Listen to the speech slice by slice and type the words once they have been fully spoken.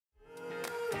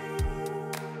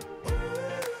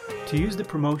To use the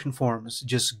promotion forms,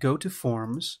 just go to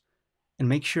Forms and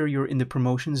make sure you're in the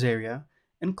Promotions area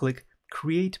and click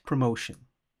Create Promotion.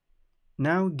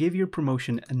 Now give your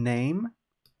promotion a name,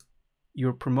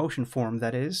 your promotion form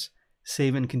that is,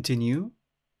 save and continue.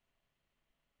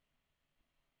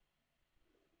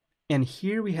 And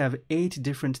here we have 8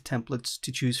 different templates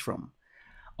to choose from.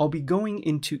 I'll be going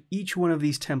into each one of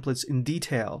these templates in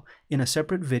detail in a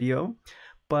separate video,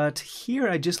 but here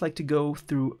I just like to go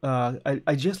through,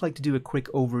 I just like to do a quick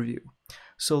overview.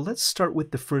 So let's start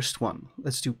with the first one.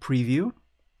 Let's do Preview.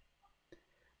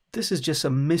 This is just a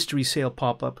mystery sale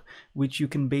pop-up, which you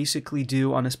can basically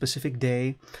do on a specific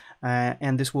day,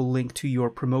 and this will link to your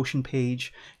promotion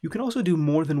page. You can also do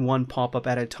more than one pop-up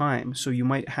at a time. So you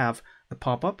might have a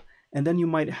pop-up, and then you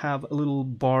might have a little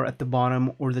bar at the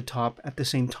bottom or the top at the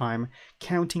same time,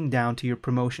 counting down to your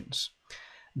promotions.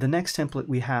 The next template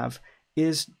we have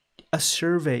is a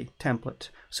survey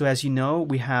template. So as you know,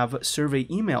 we have survey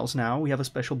emails now. We have a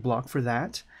special block for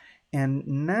that. And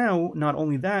now, not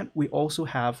only that, we also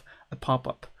have a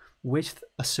pop-up with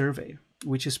a survey,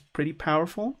 which is pretty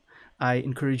powerful. I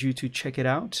encourage you to check it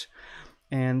out.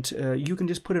 And you can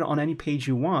just put it on any page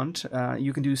you want.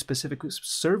 You can do specific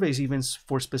surveys even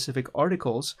for specific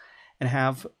articles and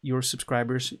have your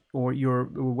subscribers or your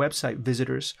website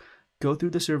visitors go through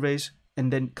the surveys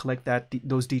and then collect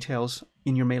those details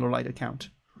in your MailerLite account.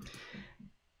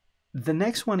 The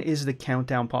next one is the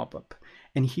countdown pop-up.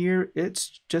 And here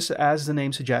it's just as the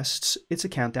name suggests, it's a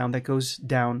countdown that goes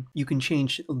down. You can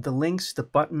change the links, the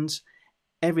buttons,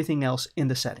 everything else in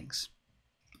the settings.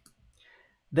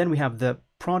 Then we have the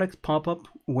product pop-up,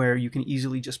 where you can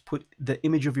easily just put the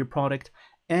image of your product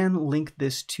and link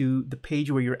this to the page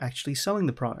where you're actually selling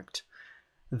the product.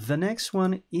 The next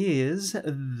one is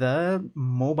the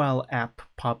mobile app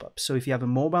pop-up. So if you have a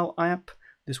mobile app,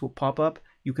 this will pop up.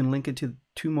 You can link it to the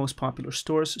 2 most popular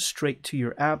stores straight to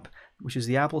your app, which is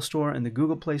the Apple Store and the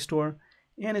Google Play Store.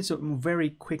 And it's a very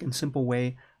quick and simple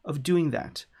way of doing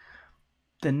that.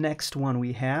 The next one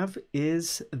we have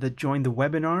is the Join the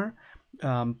Webinar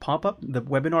pop-up, the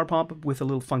webinar pop-up with a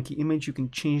little funky image. You can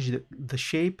change the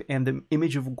shape and the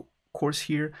image, of course,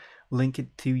 here, link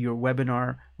it to your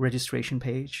webinar registration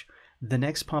page. The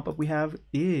next pop-up we have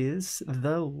is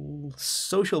the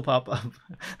social pop-up.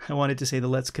 I wanted to say the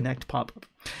Let's Connect pop-up.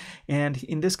 And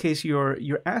in this case,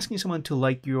 you're asking someone to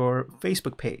like your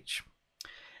Facebook page.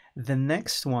 The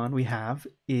next one we have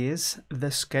is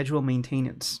the schedule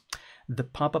maintenance, the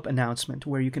pop-up announcement,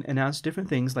 where you can announce different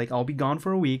things like I'll be gone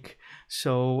for a week,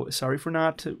 so sorry for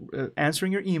not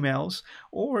answering your emails.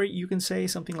 Or you can say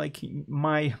something like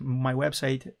my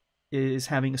website is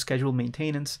having a scheduled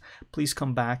maintenance, please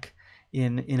come back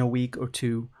in a week or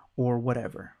 2 or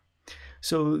whatever.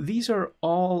 So these are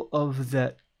all of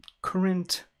the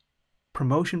current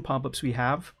promotion pop-ups we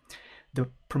have,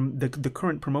 the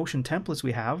current promotion templates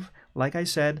we have. Like I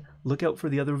said, look out for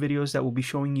the other videos that will be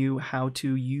showing you how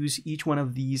to use each one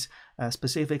of these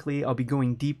specifically. I'll be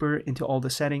going deeper into all the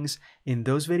settings in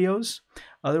those videos.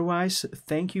 Otherwise,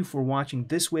 thank you for watching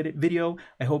this video.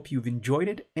 I hope you've enjoyed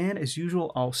it, and as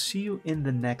usual, I'll see you in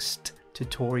the next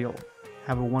tutorial.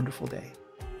 Have a wonderful day.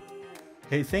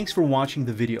 Hey, thanks for watching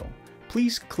the video.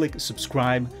 Please click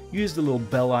subscribe, use the little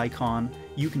bell icon.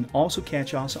 You can also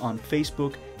catch us on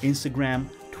Facebook, Instagram,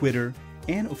 Twitter,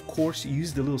 and of course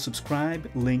use the little subscribe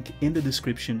link in the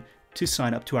description to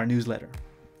sign up to our newsletter.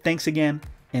 Thanks again,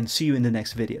 and see you in the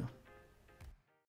next video.